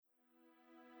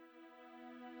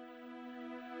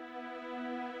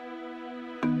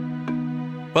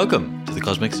Welcome to the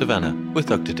Cosmic Savannah with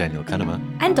Dr. Daniel Cunnama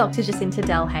and Dr. Jacinta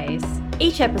Delhaize.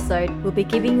 Each episode will be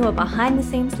giving you a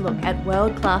behind-the-scenes look at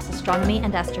world-class astronomy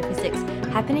and astrophysics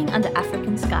happening under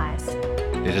African skies.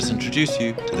 Let us introduce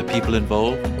you to the people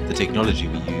involved, the technology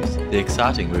we use, the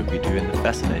exciting work we do, and the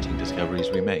fascinating discoveries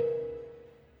we make.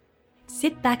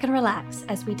 Sit back and relax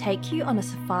as we take you on a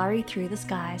safari through the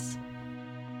skies.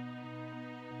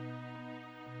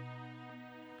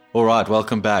 All right,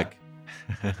 welcome back.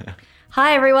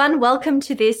 Hi everyone, welcome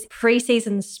to this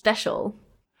pre-season special.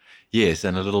 Yes,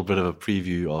 and a little bit of a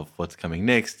preview of what's coming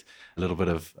next, a little bit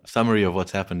of summary of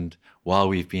what's happened while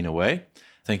we've been away.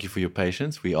 Thank you for your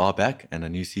patience. We are back and a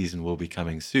new season will be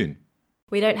coming soon.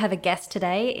 We don't have a guest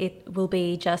today. It will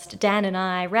be just Dan and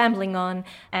I rambling on.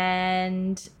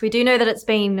 And we do know that it's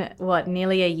been,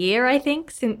 nearly a year, I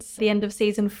think, since the end of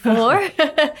season 4.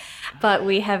 But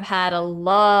we have had a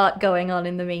lot going on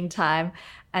in the meantime.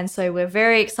 And so we're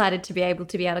very excited to be able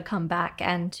to come back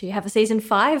and to have a season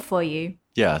 5 for you.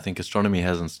 Yeah, I think astronomy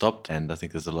hasn't stopped, and I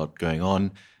think there's a lot going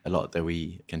on, a lot that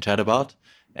we can chat about.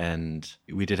 And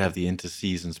we did have the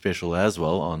inter-season special as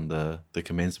well on the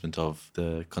commencement of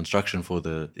the construction for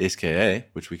the SKA,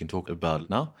 which we can talk about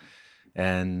now.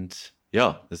 And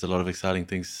yeah, there's a lot of exciting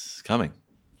things coming.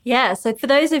 Yeah, so for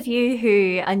those of you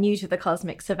who are new to the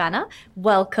Cosmic Savannah,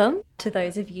 welcome. To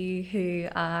those of you who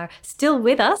are still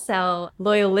with us, our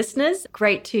loyal listeners,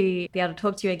 great to be able to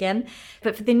talk to you again.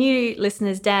 But for the new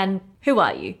listeners, Dan, who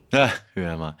are you? Who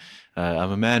am I?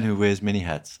 I'm a man who wears many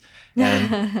hats.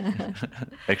 And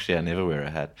actually, I never wear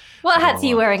a hat. What hats are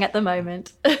you wearing at the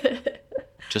moment?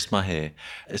 Just my hair.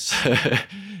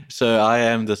 So I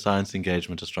am the science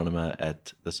engagement astronomer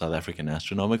at the South African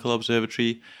Astronomical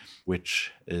Observatory,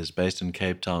 which is based in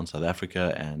Cape Town, South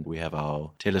Africa, and we have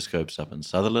our telescopes up in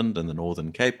Sutherland in the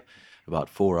Northern Cape, about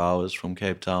 4 hours from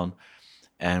Cape Town.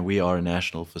 And we are a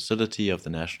national facility of the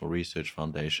National Research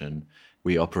Foundation.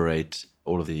 We operate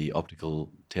all of the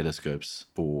optical telescopes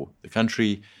for the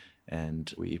country,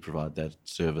 and we provide that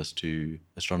service to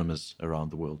astronomers around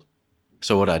the world.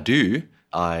 So what I do,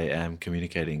 I am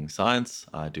communicating science.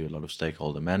 I do a lot of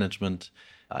stakeholder management,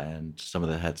 and some of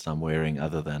the hats I'm wearing,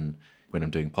 other than when I'm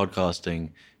doing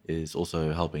podcasting, is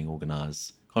also helping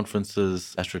organize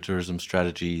conferences, astrotourism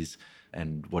strategies,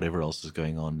 and whatever else is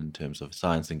going on in terms of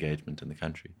science engagement in the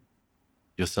country.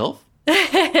 Yourself?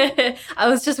 I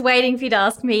was just waiting for you to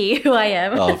ask me who I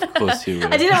am. Oh, of course you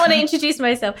will. I didn't want to introduce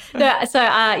myself. No, so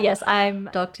yes, I'm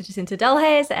Dr. Jacinta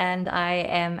Delhaize, and I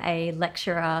am a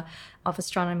lecturer of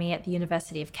astronomy at the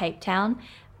University of Cape Town.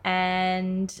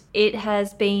 And it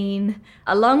has been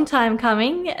a long time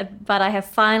coming, but I have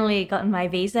finally gotten my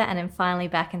visa and I'm finally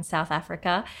back in South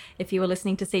Africa. If you were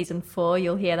listening to season 4,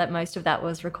 you'll hear that most of that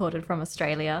was recorded from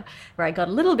Australia, where I got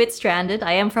a little bit stranded.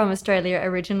 I am from Australia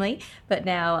originally, but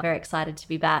now I'm very excited to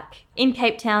be back in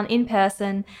Cape Town in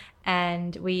person.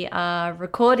 And we are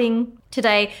recording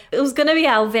today. It was going to be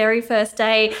our very first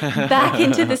day back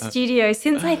into the studio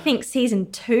since I think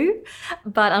season 2.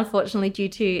 But unfortunately, due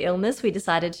to illness, we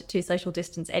decided to social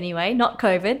distance anyway. Not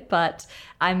COVID, but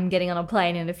I'm getting on a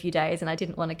plane in a few days and I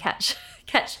didn't want to catch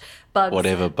bugs.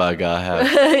 Whatever bug I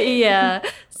have. Yeah.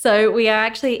 So we are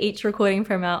actually each recording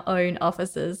from our own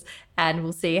offices and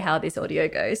we'll see how this audio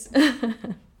goes.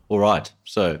 All right.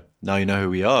 So now you know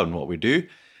who we are and what we do.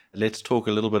 Let's talk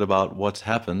a little bit about what's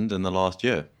happened in the last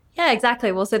year. Yeah,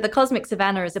 exactly. Well, so the Cosmic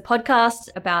Savannah is a podcast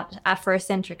about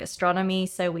Afrocentric astronomy.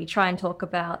 So we try and talk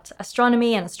about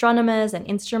astronomy and astronomers and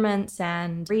instruments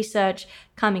and research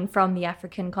coming from the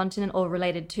African continent or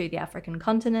related to the African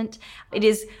continent. It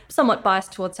is somewhat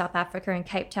biased towards South Africa and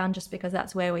Cape Town just because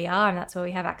that's where we are and that's where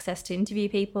we have access to interview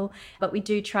people. But we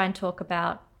do try and talk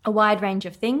about a wide range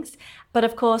of things. But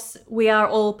of course, we are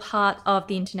all part of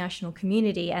the international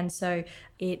community. And so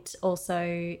it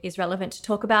also is relevant to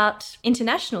talk about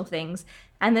international things.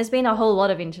 And there's been a whole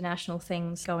lot of international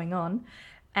things going on.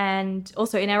 And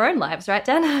also in our own lives, right,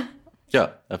 Dan? Yeah,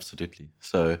 absolutely.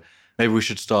 So maybe we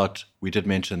should start. We did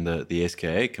mention the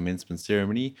SKA commencement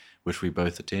ceremony, which we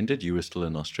both attended. You were still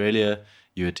in Australia.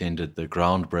 You attended the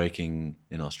groundbreaking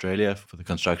in Australia for the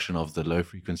construction of the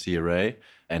low-frequency array,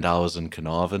 and I was in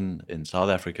Carnarvon in South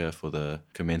Africa for the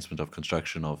commencement of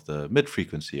construction of the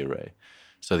mid-frequency array.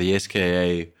 So the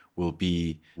SKA will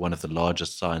be one of the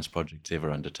largest science projects ever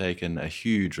undertaken, a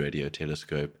huge radio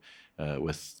telescope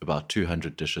with about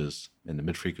 200 dishes in the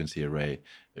mid-frequency array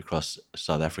across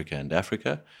South Africa and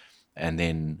Africa, and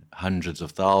then hundreds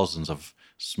of thousands of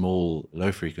small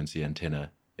low-frequency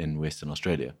antenna in Western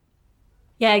Australia.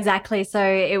 Yeah, exactly. So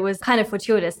it was kind of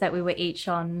fortuitous that we were each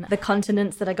on the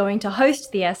continents that are going to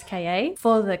host the SKA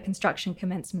for the construction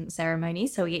commencement ceremony.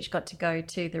 So we each got to go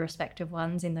to the respective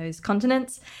ones in those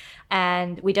continents.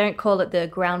 And we don't call it the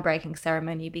groundbreaking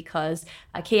ceremony because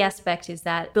a key aspect is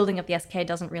that building up the SKA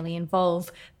doesn't really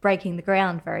involve breaking the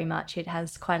ground very much. It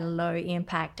has quite a low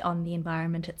impact on the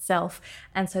environment itself.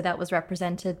 And so that was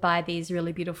represented by these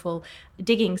really beautiful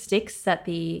digging sticks that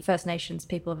the First Nations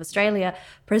people of Australia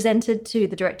presented to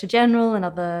the Director General and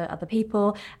other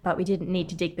people, but we didn't need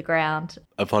to dig the ground.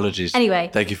 Apologies. Anyway.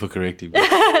 Thank you for correcting me.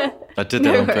 I did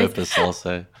that on purpose, I'll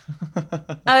say.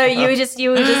 Oh, you were just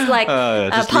like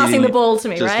passing the ball to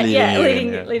me, right?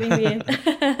 Leading me in.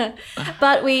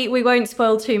 But we won't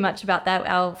spoil too much about that.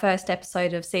 Our first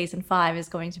episode of season 5 is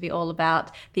going to be all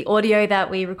about the audio that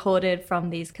we recorded from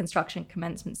these construction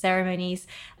commencement ceremonies,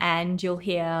 and you'll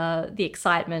hear the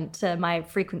excitement, my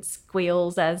frequent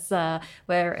squeals as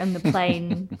we're in the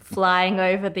plane flying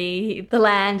over the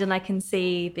land, and I can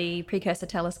see the precursor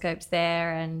telescopes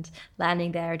there and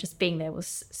landing there. Just being there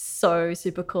was so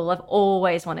super cool. I've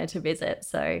always wanted to visit.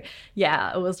 So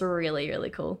yeah, it was really, really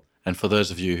cool. And for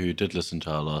those of you who did listen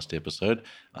to our last episode,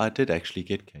 I did actually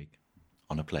get cake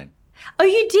on a plane. Oh,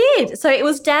 you did? So it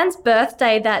was Dan's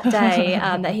birthday that day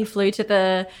that he flew to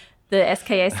the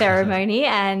SKA ceremony,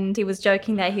 and he was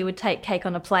joking that he would take cake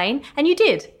on a plane, and you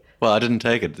did. Well, I didn't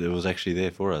take it. It was actually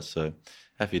there for us, so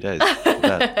happy days.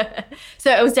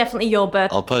 So it was definitely your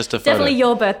birthday. I'll post a photo. Definitely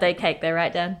your birthday cake though,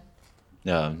 right, Dan?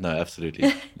 Yeah, no,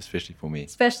 absolutely. Especially for me.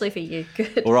 Especially for you.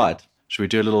 Good. All right. Should we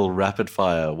do a little rapid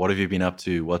fire? What have you been up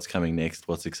to? What's coming next?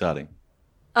 What's exciting?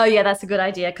 Oh, yeah, that's a good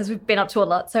idea because we've been up to a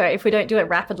lot. So if we don't do it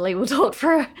rapidly, we'll talk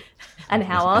for an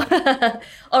hour.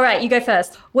 All right, you go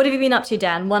first. What have you been up to,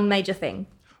 Dan? One major thing.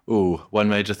 Ooh, one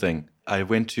major thing. I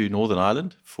went to Northern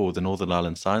Ireland for the Northern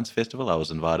Ireland Science Festival. I was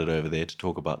invited over there to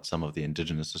talk about some of the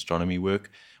Indigenous astronomy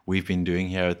work we've been doing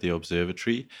here at the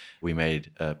observatory. We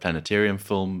made a planetarium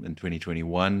film in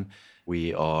 2021.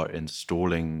 We are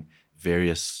installing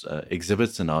various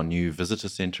exhibits in our new visitor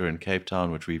center in Cape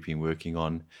Town, which we've been working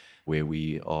on, where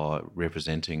we are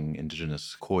representing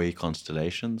Indigenous Koi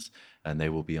constellations, and they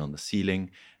will be on the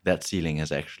ceiling. That ceiling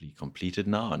has actually completed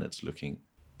now, and it's looking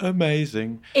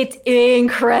amazing. It's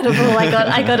incredible. I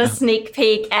got a sneak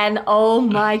peek, and oh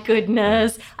my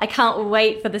goodness, I can't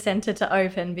wait for the center to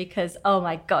open because oh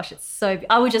my gosh, it's so.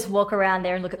 I would just walk around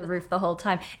there and look at the roof the whole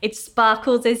time. It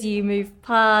sparkles as you move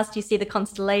past. You see the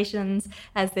constellations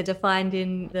as they're defined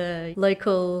in the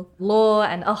local law,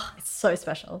 and oh, it's so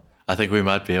special. I think we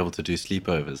might be able to do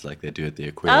sleepovers like they do at the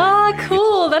aquarium. Oh,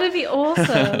 cool. That'd be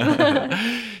awesome.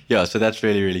 Yeah, so that's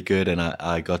really, really good. And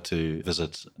I got to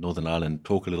visit Northern Ireland,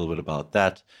 talk a little bit about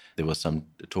that. There was some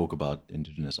talk about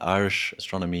Indigenous Irish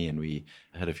astronomy, and we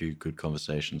had a few good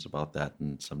conversations about that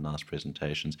and some nice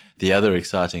presentations. The other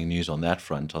exciting news on that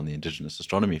front, on the Indigenous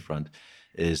astronomy front,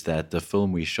 is that the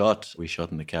film we shot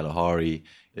in the Kalahari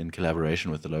in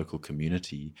collaboration with the local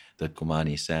community, the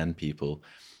Komani San people,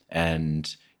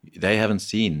 and they haven't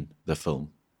seen the film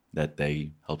that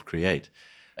they helped create.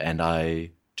 And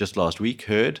I just last week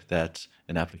heard that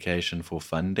an application for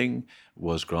funding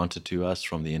was granted to us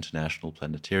from the International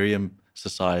Planetarium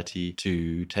Society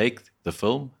to take the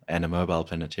film and a mobile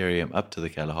planetarium up to the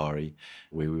Kalahari,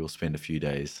 where we will spend a few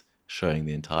days showing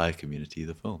the entire community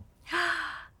the film.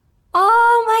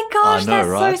 Oh my gosh, know, that's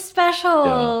right? so special.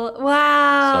 Yeah.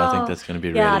 Wow. So I think that's going to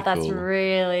be really cool. Yeah, that's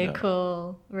really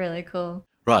cool. Really cool.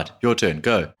 Right, your turn,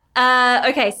 go.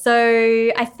 Okay,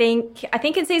 so I think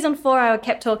in season 4 I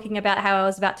kept talking about how I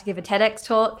was about to give a TEDx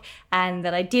talk and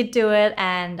that I did do it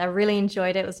and I really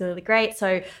enjoyed it. It was really great.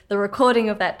 So the recording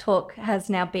of that talk has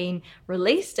now been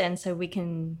released, and so we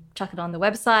can chuck it on the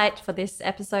website for this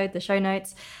episode, the show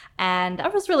notes. And I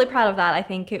was really proud of that. I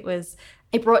think it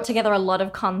brought together a lot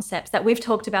of concepts that we've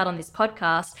talked about on this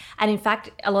podcast. And in fact,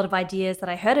 a lot of ideas that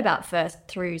I heard about first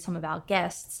through some of our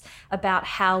guests about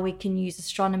how we can use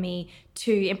astronomy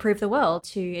to improve the world,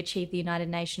 to achieve the United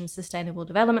Nations Sustainable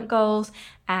Development Goals,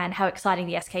 and how exciting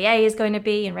the SKA is going to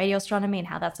be in radio astronomy and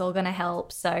how that's all going to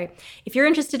help. So if you're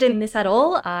interested in this at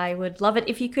all, I would love it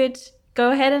if you could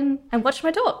go ahead and watch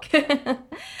my talk.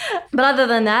 But other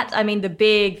than that, I mean, the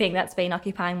big thing that's been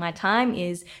occupying my time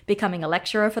is becoming a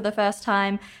lecturer for the first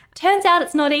time. Turns out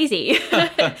it's not easy.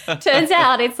 Turns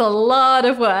out it's a lot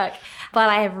of work. but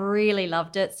I have really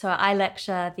loved it. So I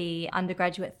lecture the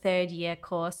undergraduate third year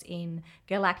course in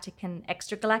galactic and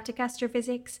extragalactic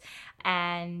astrophysics.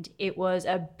 And it was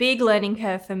a big learning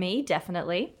curve for me,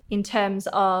 definitely, in terms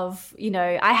of,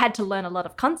 I had to learn a lot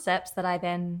of concepts that I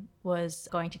then was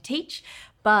going to teach,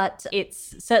 but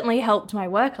it's certainly helped my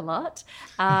work a lot.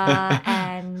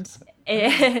 And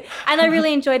I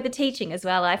really enjoyed the teaching as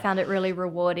well. I found it really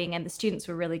rewarding, and the students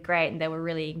were really great and they were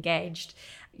really engaged.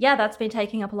 Yeah, that's been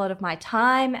taking up a lot of my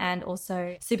time, and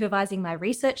also supervising my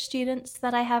research students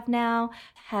that I have now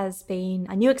has been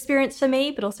a new experience for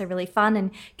me, but also really fun,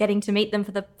 and getting to meet them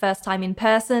for the first time in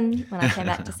person when I came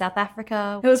back to South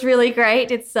Africa. It was really great.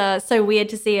 It's so weird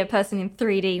to see a person in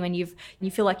 3D when you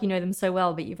feel like you know them so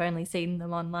well, but you've only seen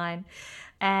them online.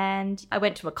 And I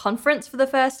went to a conference for the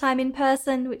first time in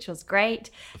person, which was great.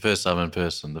 The first time in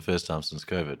person, the first time since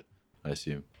COVID, I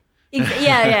assume.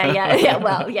 Yeah.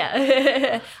 Well,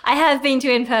 yeah. I have been to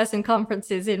in-person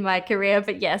conferences in my career,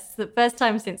 but yes, the first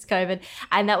time since COVID.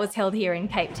 And that was held here in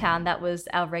Cape Town. That was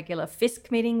our regular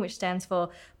FISC meeting, which stands for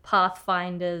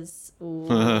Pathfinders.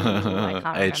 I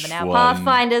can't remember now.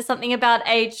 Pathfinders, something about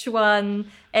H1,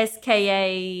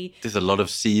 SKA. There's a lot of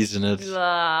C's in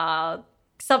it.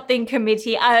 Something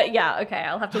committee.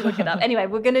 I'll have to look it up. Anyway,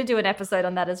 we're going to do an episode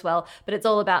on that as well, but it's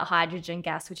all about hydrogen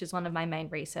gas, which is one of my main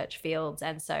research fields.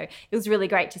 And so it was really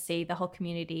great to see the whole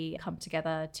community come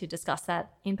together to discuss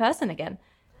that in person again.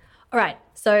 All right,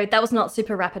 so that was not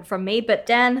super rapid from me, but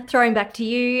Dan, throwing back to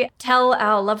you, tell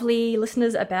our lovely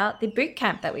listeners about the boot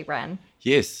camp that we ran.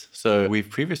 Yes, so we've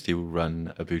previously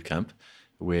run a boot camp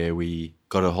where we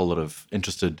got a whole lot of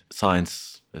interested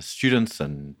science students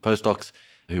and postdocs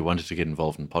who wanted to get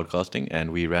involved in podcasting.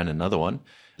 And we ran another one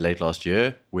late last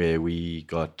year where we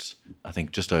got, I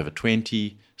think, just over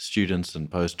 20 students and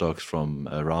postdocs from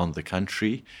around the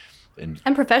country. And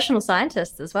professional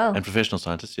scientists as well. And professional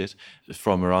scientists, yes,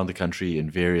 from around the country in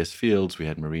various fields. We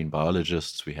had marine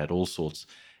biologists, we had all sorts.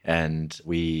 And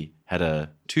we had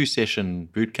a 2-session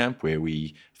boot camp where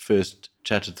we first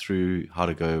chatted through how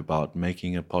to go about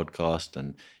making a podcast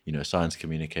and, science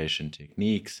communication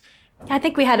techniques. I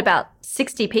think we had about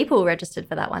 60 people registered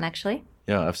for that one, actually.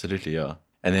 Yeah, absolutely, yeah.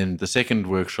 And then the second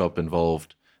workshop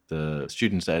involved the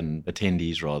students and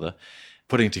attendees, rather,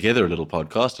 putting together a little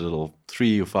podcast, a little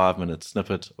 3 or 5 minute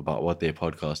snippet about what their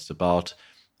podcast's about,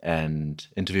 and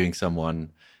interviewing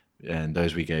someone, and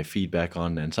those we gave feedback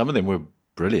on. And some of them were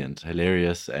brilliant,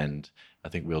 hilarious, and I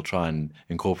think we'll try and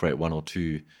incorporate 1 or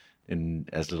 2 in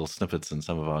as little snippets in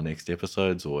some of our next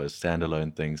episodes or as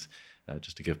standalone things.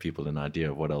 Just to give people an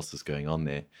idea of what else is going on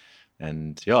there.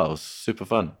 And yeah, it was super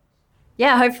fun.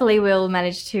 Yeah, hopefully we'll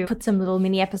manage to put some little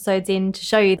mini episodes in to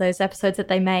show you those episodes that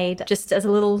they made, just as a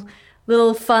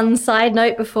little fun side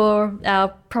note before our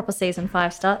proper season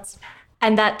 5 starts.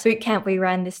 And that boot camp we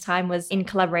ran this time was in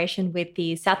collaboration with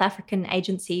the South African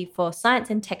Agency for Science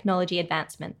and Technology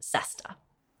Advancement, SASTA.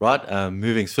 Right,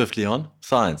 moving swiftly on,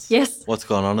 science. Yes. What's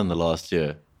gone on in the last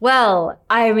year? Well,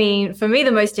 I mean, for me,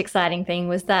 the most exciting thing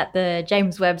was that the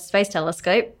James Webb Space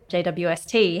Telescope,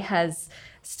 JWST, has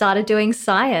started doing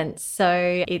science.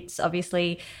 So it's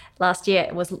obviously last year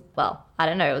it was, well, I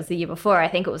don't know, it was the year before. I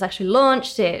think it was actually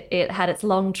launched. It had its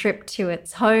long trip to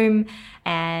its home,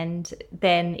 and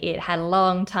then it had a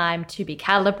long time to be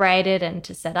calibrated and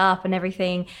to set up and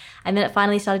everything. And then it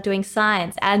finally started doing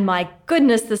science. And my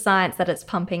goodness, the science that it's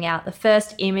pumping out. The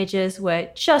first images were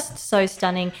just so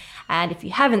stunning. And if you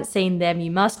haven't seen them,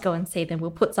 you must go and see them.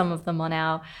 We'll put some of them on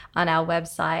our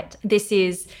website. This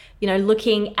is,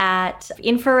 looking at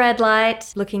infrared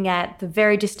light, looking at the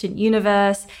very distant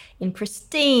universe in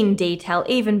pristine detail,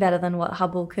 even better than what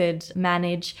Hubble could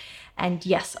manage. And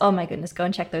yes, oh my goodness, go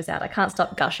and check those out. I can't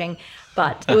stop gushing.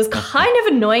 But it was kind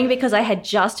of annoying because I had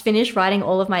just finished writing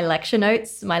all of my lecture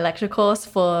notes, my lecture course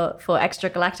for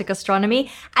extragalactic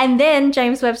astronomy. And then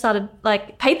James Webb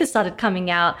papers started coming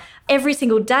out every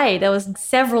single day. There was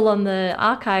several on the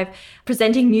archive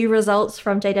presenting new results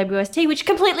from JWST, which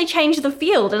completely changed the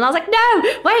field. And I was like,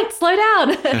 no, wait, slow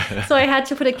down. So I had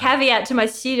to put a caveat to my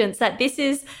students that this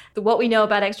is what we know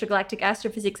about extragalactic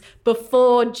astrophysics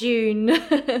before June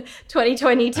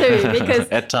 2022. Because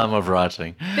at time of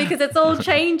writing. Because it's all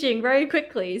changing very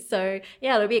quickly. So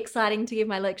yeah, it'll be exciting to give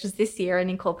my lectures this year and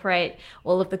incorporate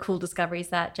all of the cool discoveries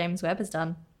that James Webb has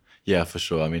done. Yeah, for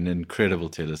sure. I mean, incredible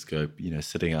telescope,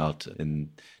 sitting out in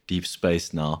deep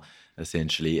space now,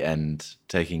 essentially, and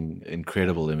taking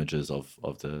incredible images of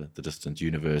the distant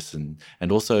universe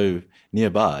and also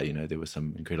nearby. There were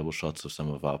some incredible shots of some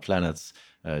of our planets,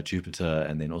 Jupiter,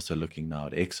 and then also looking now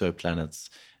at exoplanets,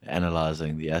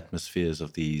 analyzing the atmospheres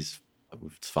of these.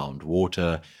 We've found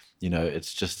water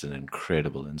it's just an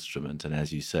incredible instrument. And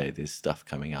as you say, there's stuff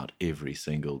coming out every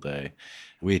single day.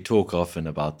 We talk often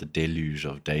about the deluge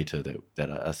of data that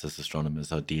us as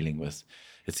astronomers are dealing with.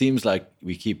 It seems like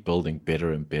we keep building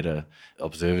better and better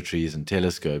observatories and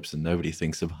telescopes, and nobody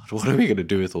thinks about what are we going to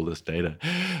do with all this data.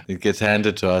 It gets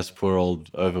handed to us, poor old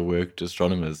overworked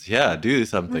astronomers. Yeah, do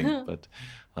something. But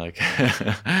like,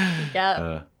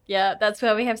 yeah. Yeah, that's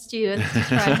where we have students to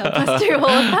try and help us do all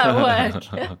of that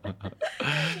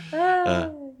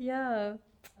work. Yeah.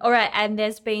 All right, and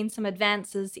there's been some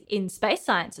advances in space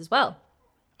science as well.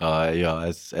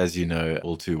 Yeah, as you know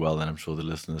all too well, and I'm sure the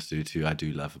listeners do too, I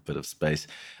do love a bit of space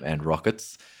and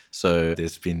rockets. So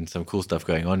there's been some cool stuff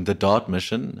going on. The DART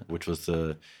mission, which was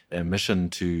a mission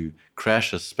to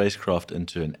crash a spacecraft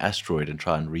into an asteroid and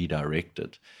try and redirect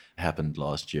it, happened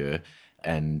last year.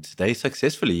 And they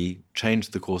successfully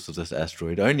changed the course of this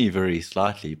asteroid, only very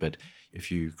slightly. But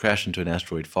if you crash into an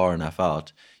asteroid far enough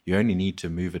out, you only need to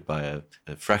move it by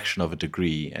a fraction of a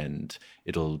degree and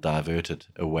it'll divert it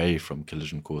away from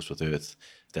collision course with Earth.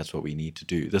 That's what we need to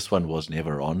do. This one was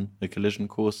never on a collision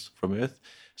course from Earth.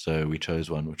 So we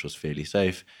chose one which was fairly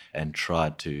safe and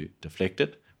tried to deflect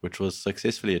it, which was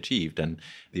successfully achieved. And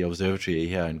the observatory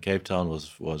here in Cape Town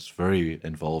was very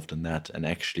involved in that and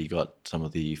actually got some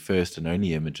of the first and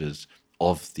only images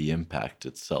of the impact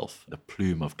itself, a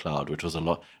plume of cloud, which was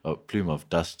a plume of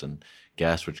dust and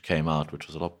gas which came out, which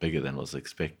was a lot bigger than was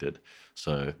expected.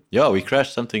 So, yeah, we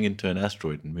crashed something into an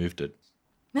asteroid and moved it.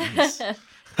 Nice.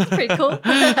 That's pretty cool.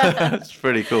 It's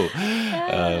pretty cool.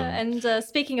 And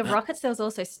speaking of rockets, there was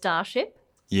also Starship.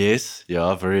 Yes,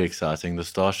 yeah, very exciting. The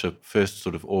Starship first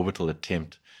sort of orbital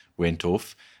attempt went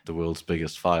off, the world's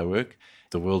biggest firework,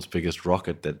 the world's biggest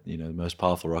rocket the most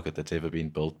powerful rocket that's ever been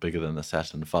built, bigger than the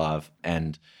Saturn V.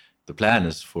 And the plan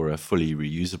is for a fully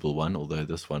reusable one, although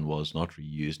this one was not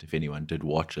reused. If anyone did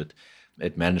watch it,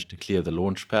 it managed to clear the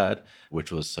launch pad,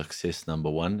 which was success number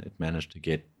one. It managed to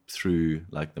get through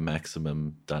like the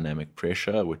maximum dynamic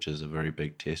pressure, which is a very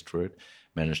big test for it,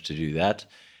 managed to do that.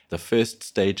 The first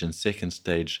stage and second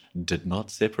stage did not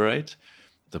separate.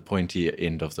 The pointy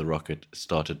end of the rocket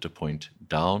started to point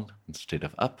down instead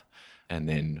of up. And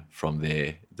then from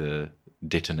there, the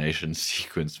detonation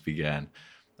sequence began.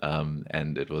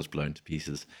 And it was blown to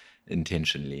pieces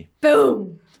intentionally.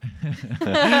 Boom!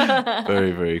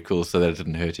 Very, very cool. So that it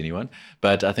didn't hurt anyone.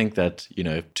 But I think that,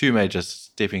 two major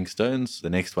stepping stones. The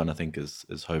next one, I think, is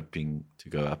hoping to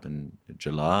go up in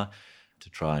July to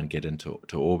try and get into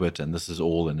orbit. And this is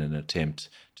all in an attempt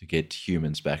to get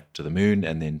humans back to the moon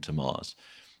and then to Mars.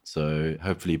 So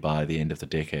hopefully by the end of the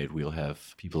decade, we'll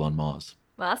have people on Mars.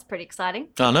 Well, that's pretty exciting.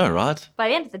 I know, right? By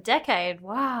the end of the decade.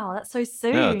 Wow, that's so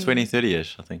soon. Yeah,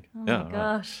 2030-ish, I think. Oh my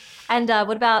gosh. Right. And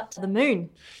what about the moon?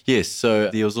 Yes, so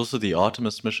there was also the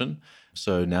Artemis mission.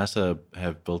 So NASA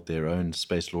have built their own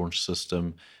space launch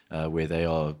system where they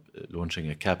are launching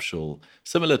a capsule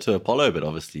similar to Apollo, but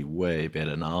obviously way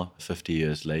better now, 50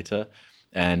 years later.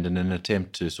 And in an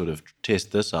attempt to sort of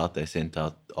test this out, they sent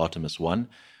out Artemis 1,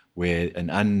 where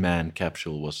an unmanned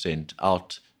capsule was sent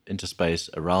out into space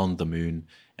around the moon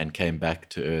and came back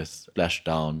to Earth, splashed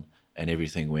down, and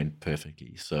everything went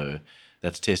perfectly. So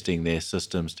that's testing their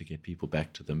systems to get people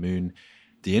back to the moon.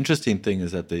 The interesting thing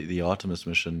is that the Artemis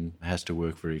mission has to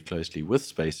work very closely with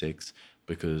SpaceX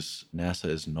because NASA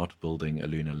is not building a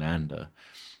lunar lander.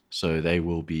 So they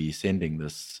will be sending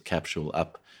this capsule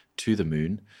up to the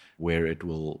moon where it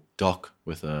will dock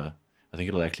with I think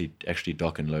it'll actually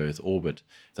dock in low Earth orbit,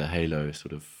 the HALO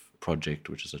sort of project,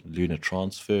 which is a lunar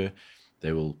transfer.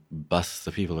 They will bus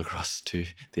the people the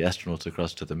astronauts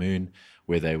across to the moon,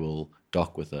 where they will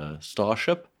dock with a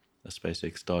Starship, a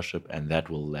SpaceX Starship, and that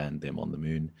will land them on the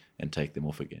moon and take them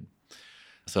off again.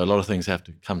 So a lot of things have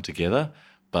to come together,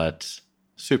 but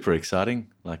super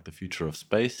exciting, like the future of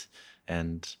space.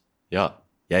 And yeah,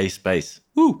 yay space.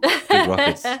 Woo! Big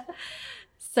rockets.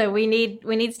 So we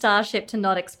need Starship to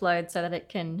not explode so that it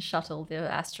can shuttle the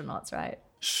astronauts, right?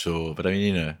 Sure, but I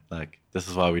mean, this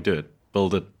is why we do it.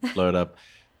 Build it, blow it up,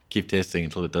 keep testing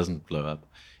until it doesn't blow up.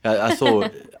 I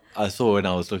saw when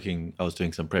I was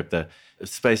doing some prep that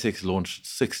SpaceX launched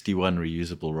 61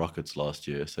 reusable rockets last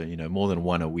year. So, more than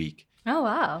one a week. Oh,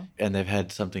 wow. And they've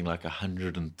had something like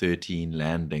 113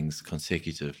 landings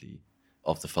consecutively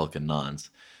of the Falcon 9s.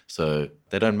 So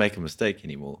they don't make a mistake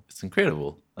anymore. It's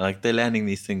incredible. Like they're landing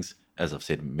these things, as I've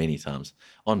said many times,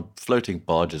 on floating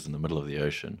barges in the middle of the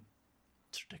ocean.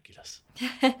 It's ridiculous.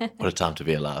 What a time to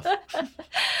be alive.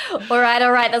 All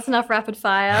right. That's enough rapid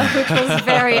fire, which was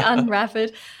very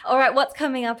unrapid. All right, what's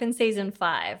coming up in season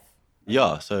 5?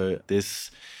 Yeah, so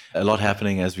there's a lot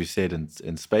happening, as we said,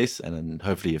 in space, and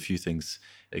hopefully a few things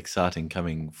exciting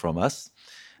coming from us.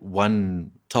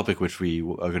 One topic which we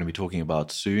are going to be talking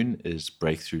about soon is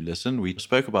Breakthrough Listen. We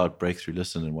spoke about Breakthrough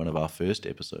Listen in one of our first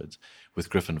episodes with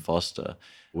Griffin Foster,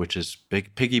 which is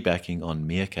piggybacking on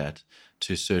Meerkat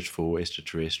to search for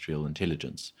extraterrestrial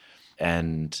intelligence.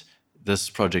 And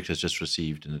this project has just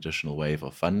received an additional wave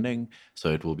of funding, so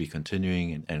it will be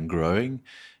continuing and growing.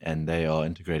 And they are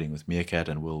integrating with Meerkat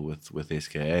and will with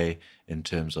SKA in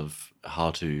terms of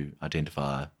how to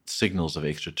identify signals of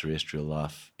extraterrestrial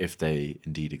life if they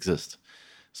indeed exist.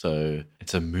 So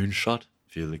it's a moonshot,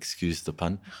 if you'll excuse the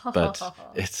pun, but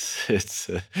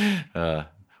it's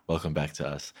welcome back to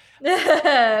us.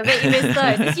 But you missed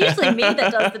those. It's usually me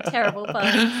that does the terrible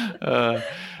puns.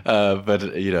 But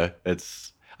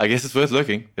I guess it's worth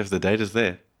looking if the data's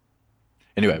there.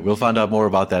 Anyway, we'll find out more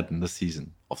about that in this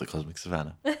season of the Cosmic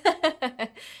Savannah.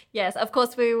 Yes, of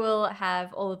course, we will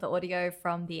have all of the audio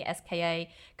from the SKA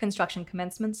construction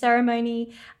commencement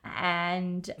ceremony,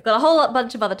 and we've got a whole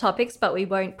bunch of other topics, but we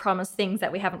won't promise things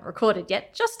that we haven't recorded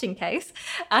yet, just in case.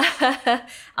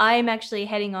 I'm actually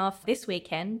heading off this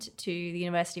weekend to the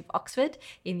University of Oxford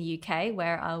in the UK,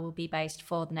 where I will be based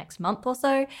for the next month or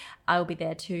so. I will be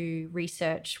there to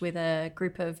research with a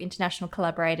group of international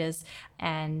collaborators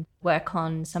and work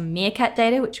on some Meerkat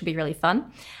data, which will be really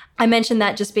fun. I mentioned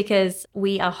that just because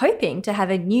we are hoping to have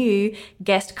a new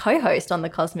guest co-host on the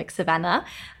Cosmic Savannah,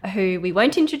 who we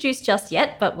won't introduce just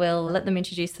yet, but we'll let them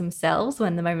introduce themselves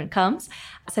when the moment comes,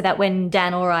 so that when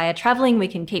Dan or I are traveling, we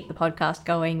can keep the podcast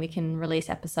going, we can release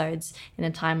episodes in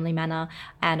a timely manner,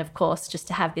 and of course, just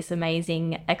to have this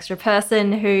amazing extra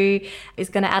person who is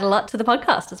going to add a lot to the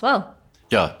podcast as well.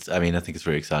 Yeah, I mean, I think it's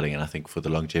very exciting, and I think for the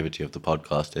longevity of the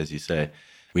podcast, as you say,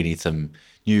 we need some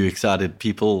new excited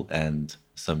people and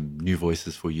some new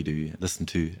voices for you to listen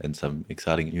to and some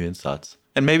exciting new insights.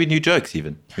 And maybe new jokes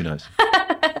even. Who knows?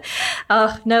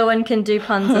 Oh, no one can do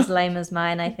puns as lame as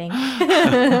mine, I think.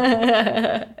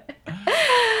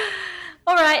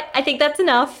 All right, I think that's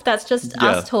enough. That's just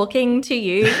us talking to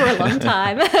you for a long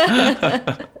time.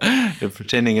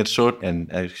 Pretending it's short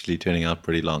and actually turning out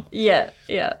pretty long. Yeah.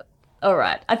 All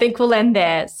right, I think we'll end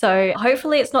there. So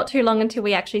hopefully it's not too long until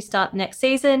we actually start next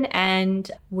season, and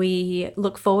we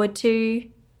look forward to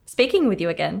speaking with you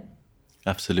again.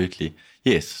 Absolutely.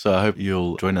 Yes, so I hope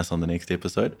you'll join us on the next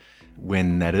episode,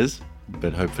 when that is,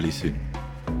 but hopefully soon.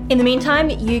 In the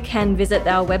meantime, you can visit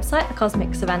our website,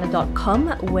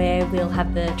 thecosmicsavannah.com, where we'll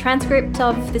have the transcript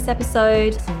of this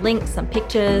episode, some links, some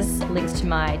pictures, links to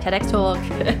my TEDx talk,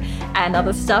 and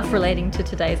other stuff relating to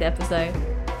today's episode.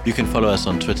 You can follow us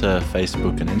on Twitter,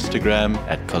 Facebook, and Instagram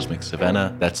at Cosmic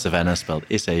Savannah. That's Savannah spelled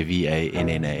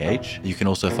Savannah. You can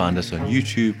also find us on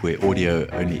YouTube, where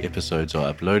audio-only episodes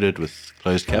are uploaded with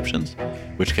closed captions,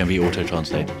 which can be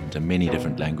auto-translated into many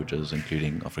different languages,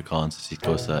 including Afrikaans,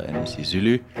 isiXhosa, and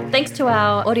isiZulu. Thanks to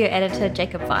our audio editor,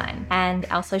 Jacob Vine, and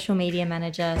our social media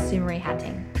manager, Sumari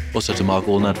Hatting. Also to Mark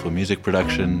Walnut for music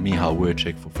production, Mihal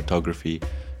Wurchik for photography,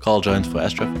 Carl Jones for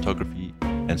astrophotography,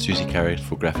 and Susie Carrot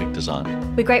for graphic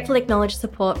design. We gratefully acknowledge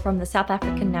support from the South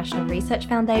African National Research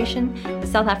Foundation, the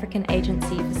South African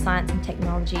Agency for Science and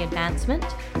Technology Advancement,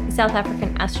 the South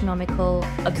African Astronomical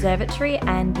Observatory,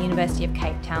 and the University of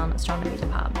Cape Town Astronomy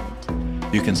Department.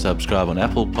 You can subscribe on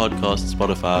Apple Podcasts,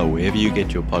 Spotify, or wherever you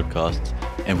get your podcasts,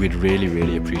 and we'd really,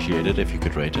 really appreciate it if you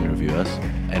could rate and review us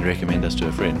and recommend us to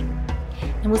a friend.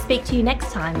 And we'll speak to you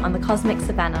next time on the Cosmic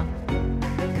Savannah.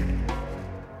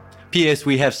 P.S.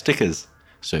 We have stickers.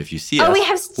 So if you see us, we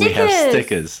have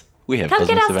stickers. We have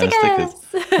Cosmic Savannah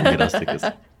stickers. Come get our stickers.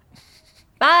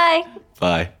 Bye.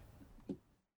 Bye.